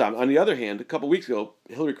article. On the other hand, a couple weeks ago,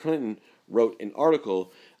 Hillary Clinton wrote an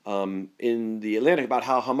article in the Atlantic about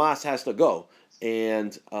how Hamas has to go,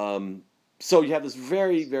 and so you have this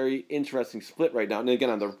very, very interesting split right now. And again,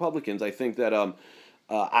 on the Republicans, I think that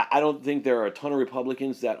I don't think there are a ton of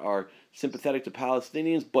Republicans that are sympathetic to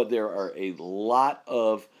Palestinians, but there are a lot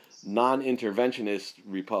of non-interventionist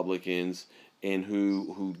Republicans and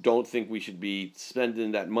who don't think we should be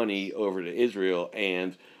spending that money over to Israel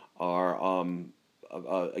and are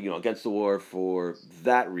against the war for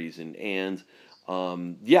that reason. And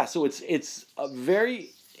so it's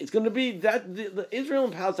going to be that the Israel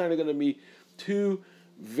and Palestine are going to be two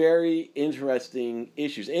very interesting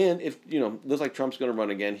issues. And if looks like Trump's going to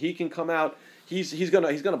run again, he can come out. He's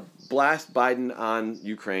gonna blast Biden on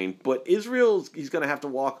Ukraine, but he's going to have to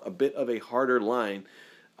walk a bit of a harder line.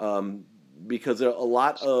 Because there are a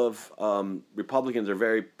lot of Republicans are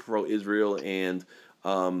very pro-Israel, and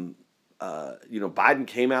Biden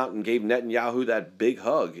came out and gave Netanyahu that big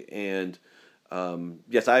hug, and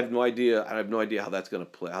yes, I have no idea how that's going to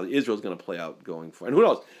play, how Israel's going to play out going forward. And who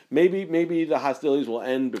knows? Maybe the hostilities will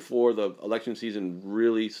end before the election season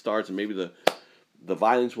really starts, and maybe the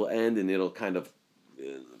violence will end, and it'll kind of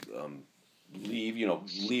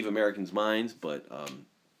leave Americans' minds, but.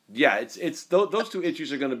 It's those two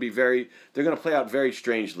issues are going to be they're going to play out very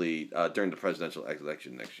strangely during the presidential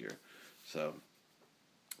election next year. So,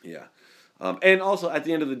 yeah. And also, at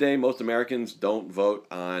the end of the day, most Americans don't vote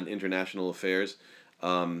on international affairs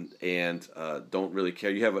and don't really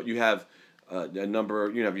care. You have a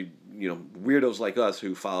number, weirdos like us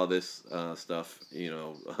who follow this stuff,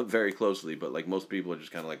 very closely, but like most people are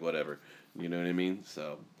just kind of like, whatever. You know what I mean?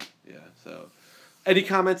 So, yeah. So, any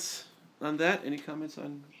comments on that? Any comments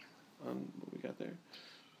on what we got there?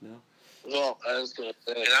 No? Well, I was going to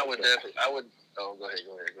say... And I would... Oh, go ahead.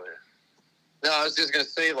 No, I was just going to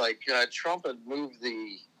say, Trump had moved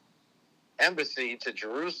the embassy to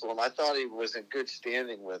Jerusalem. I thought he was in good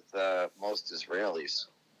standing with most Israelis.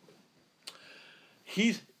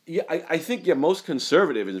 I think most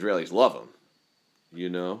conservative Israelis love him. I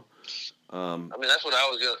mean, that's what I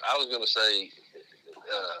was going to say.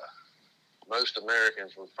 Most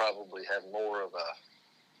Americans would probably have more of a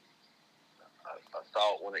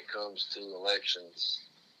thought when it comes to elections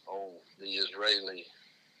on the Israeli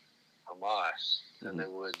Hamas than they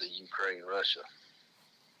would the Ukraine Russia.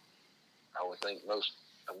 I would think most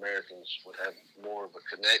Americans would have more of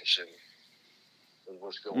a connection with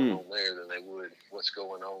what's going on there than they would what's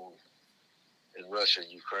going on in Russia,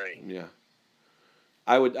 Ukraine. Yeah,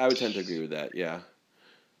 I would tend to agree with that. Yeah.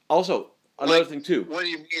 Also, another thing too. What do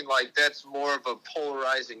you mean? That's more of a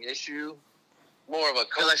polarizing issue? More of a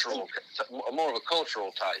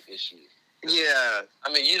cultural type issue. Yeah.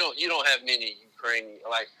 I mean, you don't have many Ukrainian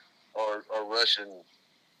or Russian.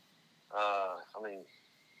 I mean,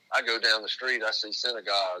 I go down the street, I see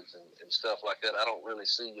synagogues and stuff like that. I don't really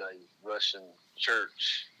see a Russian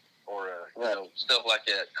church or stuff like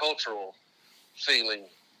that. Cultural feeling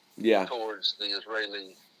towards the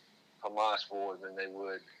Israeli Hamas war than they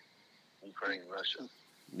would Ukraine and Russia.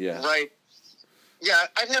 Yeah. Right. Yeah,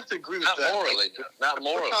 I'd have to agree with that. Not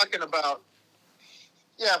morally.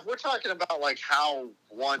 We're talking about how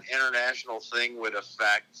one international thing would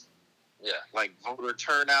affect voter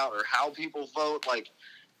turnout or how people vote.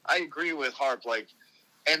 I agree with Harp,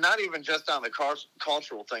 and not even just on the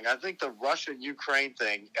cultural thing. I think the Russia-Ukraine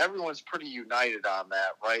thing, everyone's pretty united on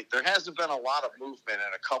that, right? There hasn't been a lot of movement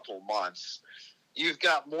in a couple months. You've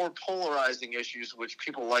got more polarizing issues, which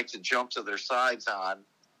people like to jump to their sides on.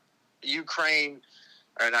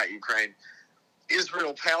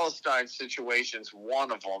 Israel-Palestine situation's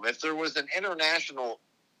one of them. If there was a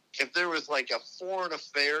foreign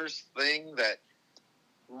affairs thing that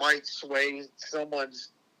might sway someone's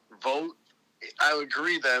vote, I would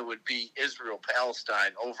agree that it would be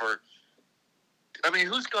Israel-Palestine over. I mean,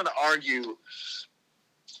 who's going to argue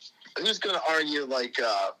who's going to argue like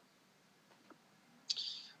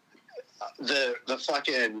the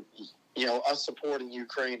fucking, us supporting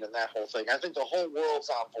Ukraine and that whole thing? I think the whole world's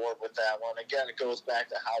on board with that one. Again, it goes back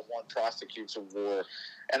to how one prosecutes a war.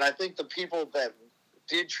 And I think the people that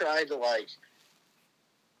did try to, like,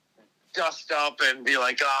 dust up and be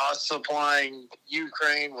like, supplying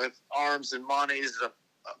Ukraine with arms and money is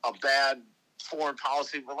a bad foreign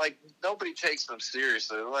policy, but, like, nobody takes them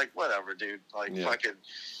seriously. They're like, whatever, dude. Like, fucking,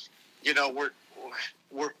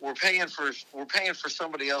 we're paying for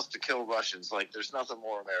somebody else to kill Russians. Like, there's nothing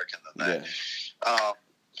more American than that.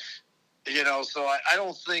 Yeah. So I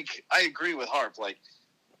don't think I agree with Harp. Like,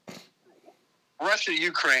 Russia,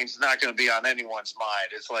 Ukraine's not going to be on anyone's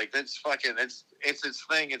mind. It's like, it's its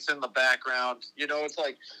thing. It's in the background. It's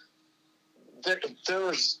like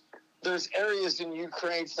there's areas in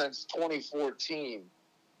Ukraine since 2014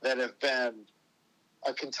 that have been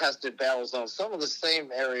a contested battle zone. Some of the same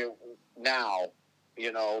area now,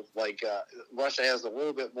 Russia has a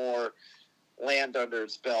little bit more land under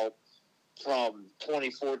its belt from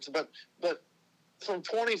 2014. But from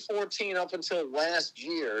 2014 up until last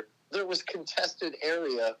year, there was contested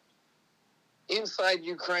area inside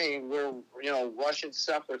Ukraine where, Russian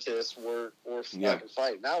separatists were fucking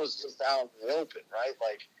fighting. That was just out in the open, right?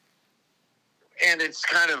 Like, and it's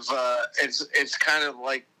kind of it's kind of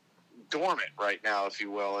like dormant right now, if you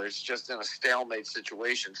will. It's just in a stalemate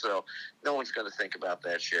situation, so no one's going to think about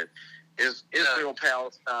that shit. Israel,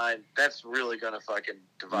 Palestine, that's really going to fucking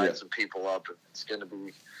divide some people up. It's going to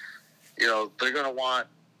be, they're going to want,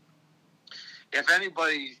 if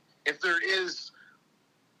there is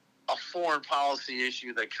a foreign policy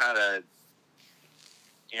issue that kind of,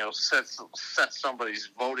 sets somebody's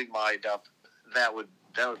voting mind up, that would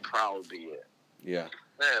probably be it. Yeah.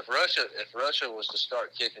 Man, if Russia was to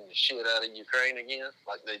start kicking the shit out of Ukraine again,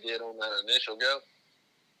 like they did on that initial go,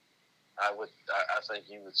 I think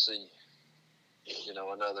you would see,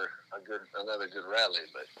 another good rally.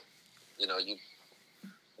 But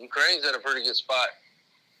Ukraine's at a pretty good spot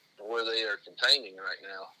where they are containing right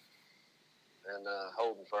now and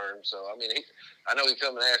holding firm. So I mean, I know he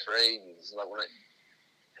come and ask for aid. And he's like,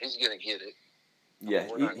 he's gonna get it. Yeah,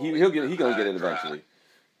 he's gonna get it eventually.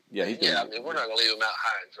 Yeah, we're not going to leave them out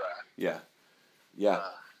high and dry. Yeah.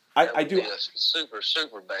 I do. Be a super,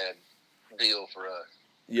 super bad deal for us.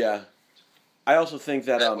 Yeah. I also think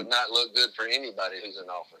that would not look good for anybody who's in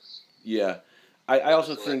office. Yeah. I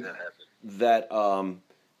also think that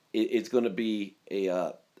it's going to be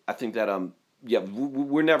I think that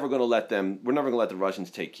we're never going to let the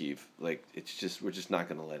Russians take Kyiv. Like, we're just not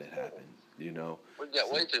going to let it happen, We've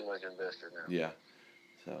got way too much invested now. Yeah.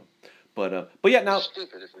 So But yeah, now. It's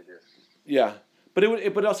stupid if we do. Yeah,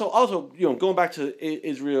 but also going back to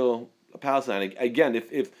Israel, Palestine again.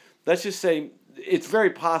 If let's just say it's very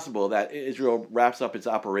possible that Israel wraps up its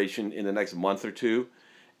operation in the next month or two,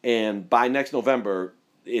 and by next November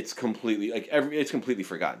it's completely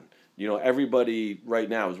forgotten. Everybody right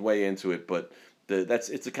now is way into it, but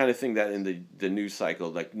it's the kind of thing that in the news cycle,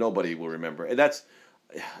 like, nobody will remember, and that's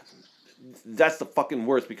the fucking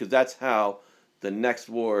worst, because that's how the next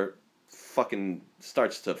war fucking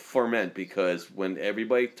starts to ferment, because when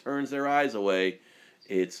everybody turns their eyes away,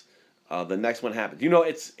 it's the next one happens.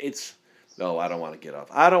 No, I don't want to get off.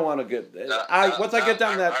 I don't want to get. Once I get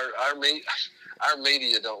down that. Our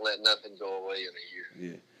media don't let nothing go away in a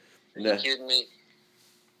year. Yeah. Are you kidding me?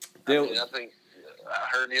 I think I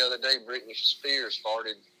heard the other day Britney Spears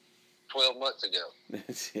farted 12 months ago.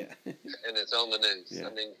 Yeah. And it's on the news. Yeah. I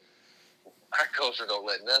mean, our culture don't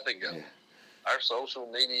let nothing go. Yeah. Our social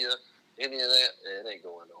media, any of that, it ain't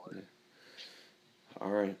going on. Yeah.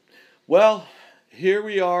 All right. Well, here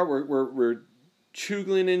we are. We're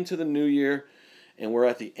chugling into the new year, and we're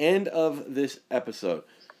at the end of this episode.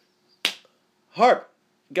 Harp,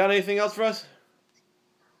 got anything else for us?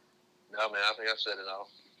 No, man, I think I've said it all.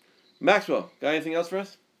 Maxwell, got anything else for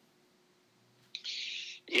us?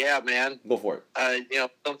 Yeah, man. Go for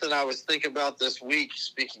it. Something I was thinking about this week,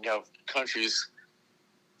 speaking of countries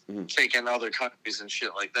taking other countries and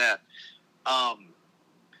shit like that.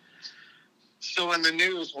 So in the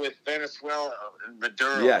news with Venezuela and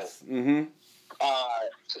Maduro, yes,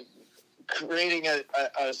 creating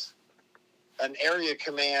an area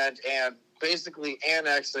command and basically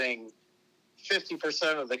annexing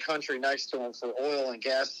 50% of the country next to him for oil and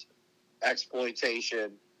gas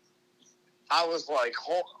exploitation. I was like,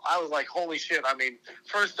 holy shit. I mean,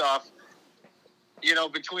 first off,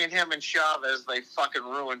 between him and Chavez, they fucking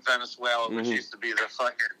ruined Venezuela, which used to be the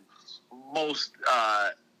fucking most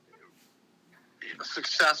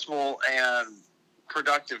successful and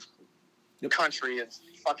productive country in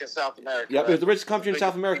fucking South America. Yep, it was the richest country in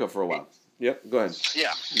South America for a while. Yep, go ahead.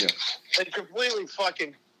 Yeah. They completely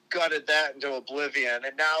fucking gutted that into oblivion,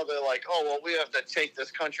 and now they're like, oh, well, we have to take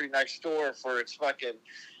this country next door for its fucking,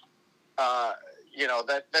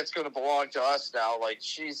 that's going to belong to us now. Like,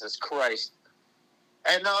 Jesus Christ.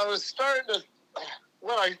 And I was starting to,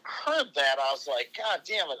 when I heard that, I was like, God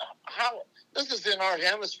damn it, how, this is in our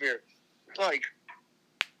hemisphere. Like,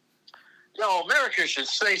 America should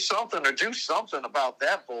say something or do something about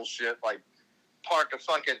that bullshit. Like, park a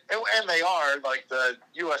fucking, and they are, like, the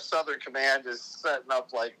U.S. Southern Command is setting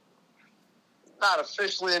up, like, not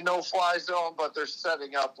officially a no-fly zone, but they're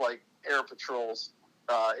setting up, like, air patrols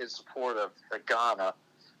in support of Ghana.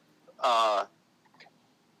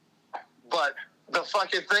 But the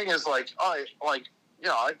fucking thing is, like, I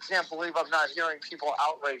can't believe I'm not hearing people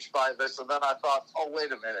outraged by this. And then I thought, oh,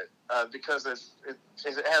 wait a minute, because it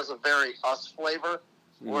has a very us flavor,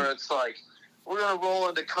 where it's like, we're going to roll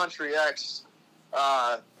into country X,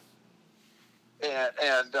 and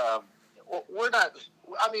we're not.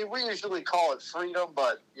 I mean, we usually call it freedom,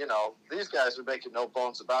 but these guys are making no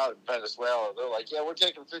bones about it in Venezuela. They're like, yeah, we're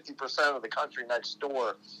taking 50% of the country next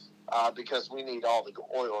door because we need all the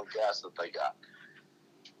oil and gas that they got.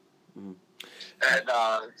 Mm-hmm. And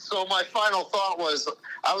so my final thought was,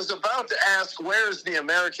 I was about to ask, where's the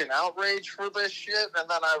American outrage for this shit? And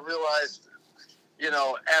then I realized,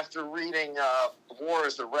 after reading War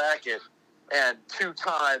is a Racket and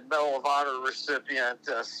two-time Medal of Honor recipient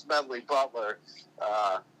Smedley Butler,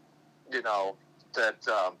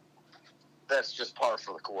 that's just par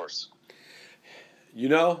for the course.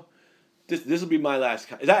 This will be my last.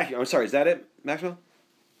 Is that it, Maxwell?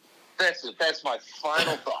 That's it. That's my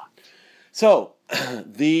final thought. So,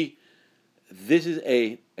 this is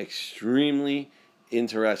a extremely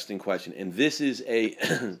interesting question, and this is a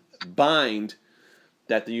bind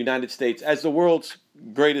that the United States, as the world's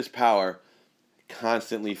greatest power,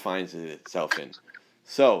 constantly finds itself in.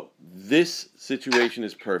 So, this situation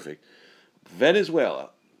is perfect. Venezuela,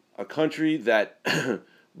 a country that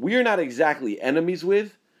we are not exactly enemies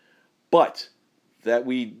with, but that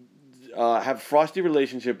we have a frosty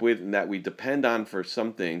relationship with and that we depend on for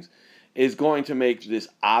some things, is going to make this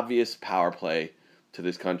obvious power play to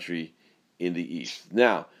this country in the East.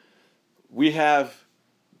 Now, we have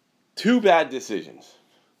two bad decisions.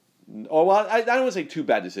 Oh, well, I don't want to say two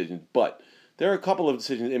bad decisions, but there are a couple of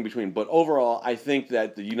decisions in between. But overall, I think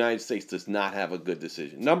that the United States does not have a good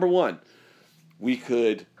decision. Number one, we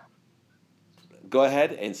could go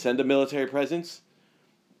ahead and send a military presence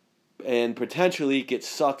and potentially get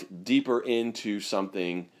sucked deeper into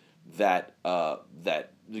something that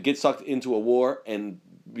get sucked into a war and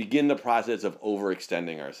begin the process of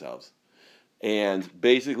overextending ourselves. And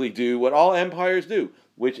basically do what all empires do,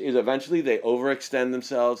 which is eventually they overextend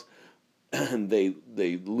themselves, they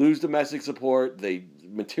lose domestic support, they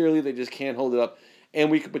just can't hold it up, and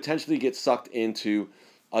we could potentially get sucked into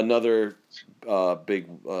another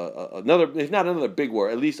if not another big war,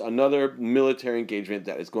 at least another military engagement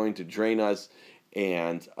that is going to drain us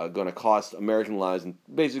and going to cost American lives and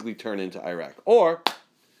basically turn into Iraq. Or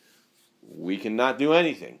we cannot do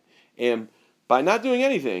anything. And by not doing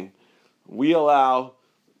anything, we allow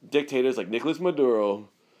dictators like Nicolas Maduro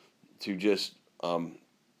to just run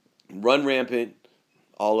rampant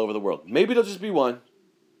all over the world. Maybe it'll just be one.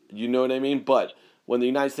 You know what I mean? But when the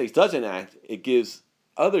United States doesn't act, it gives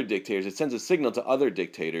other dictators, it sends a signal to other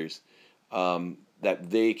dictators that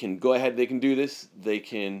they can go ahead, they can do this, they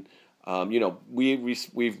can,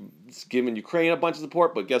 we've given Ukraine a bunch of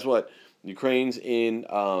support, but guess what? Ukraine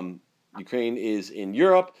is in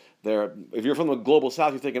Europe. If you're from the global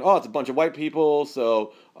south, you're thinking, oh, it's a bunch of white people,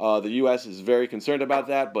 so the U.S. is very concerned about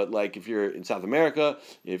that. But like, if you're in South America,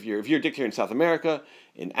 if you're a dictator in South America,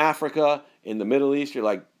 in Africa, in the Middle East, you're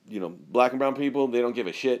like, black and brown people, they don't give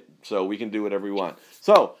a shit, so we can do whatever we want.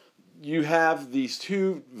 So you have these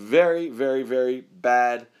two very, very, very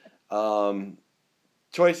bad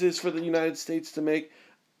choices for the United States to make.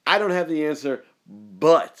 I don't have the answer,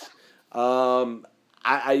 but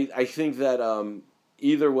I think that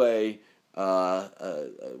either way,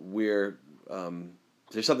 there's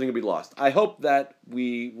something to be lost. I hope that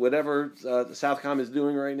whatever the Southcom is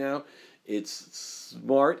doing right now, it's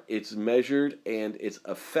smart, it's measured, and it's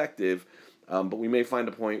effective. But we may find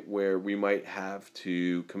a point where we might have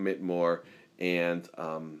to commit more, and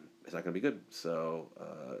it's not going to be good. So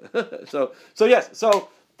yes. So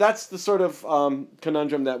that's the sort of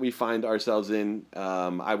conundrum that we find ourselves in.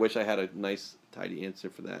 I wish I had a nice, tidy answer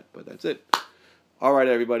for that, but that's it. All right,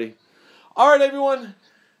 everybody. All right, everyone.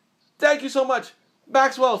 Thank you so much.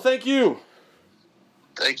 Maxwell, thank you.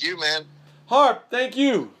 Thank you, man. Harp, thank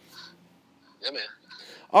you. Yeah, man.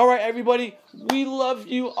 All right, everybody. We love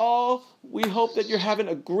you all. We hope that you're having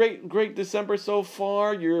a great December so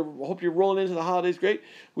far. Hope you're rolling into the holidays great.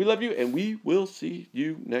 We love you, and we will see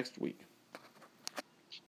you next week.